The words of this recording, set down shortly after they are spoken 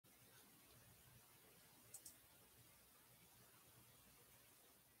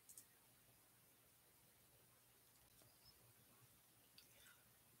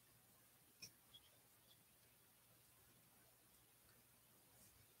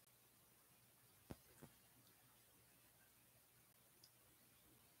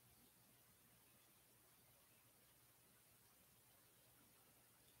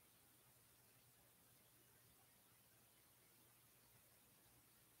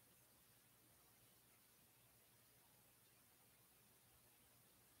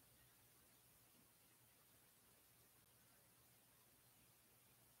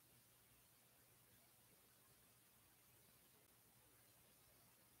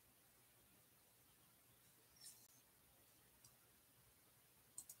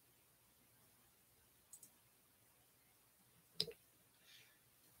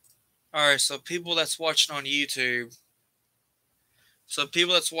Alright, so people that's watching on YouTube. I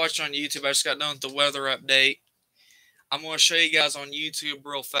just got done with the weather update. I'm going to show you guys on YouTube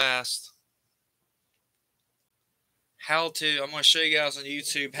real fast I'm going to show you guys on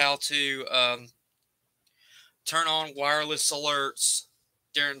YouTube how to turn on wireless alerts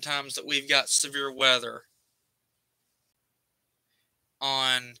during times that we've got severe weather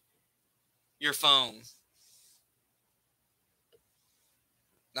on your phone.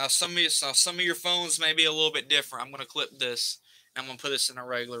 Now, some of your phones may be a little bit different. I'm going to clip this. And I'm going to put this in a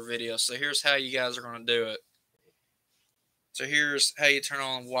regular video. So here's how you guys are going to do it. So here's how you turn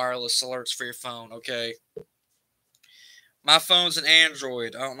on wireless alerts for your phone, okay? My phone's an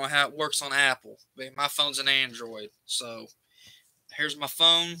Android. I don't know how it works on Apple, but my phone's an Android. So here's my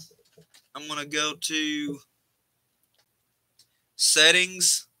phone. I'm going to go to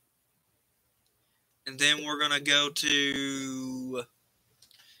settings. And then we're going to go to,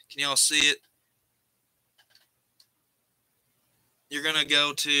 can y'all see it? You're going to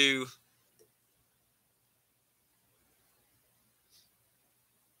go to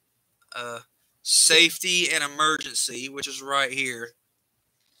safety and emergency, which is right here.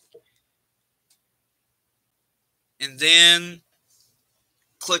 And then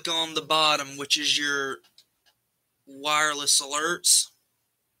click on the bottom, which is your wireless alerts.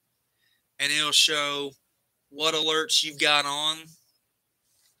 And it'll show what alerts you've got on.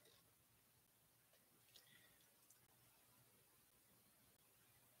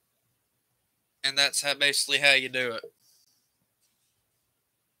 And that's basically how you do it.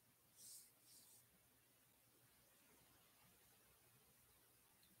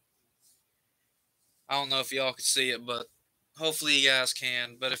 I don't know if y'all can see it, but hopefully you guys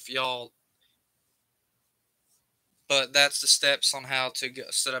can. But that's the steps on how to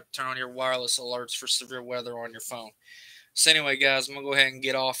turn on your wireless alerts for severe weather on your phone. So anyway, guys, I'm gonna go ahead and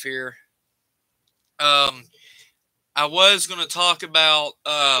get off here. I was gonna talk about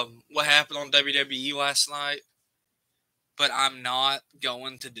what happened on WWE last night, but I'm not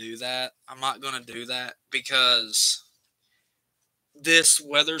going to do that. I'm not gonna do that because this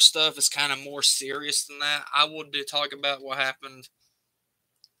weather stuff is kind of more serious than that. I will talk about what happened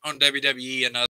on WWE another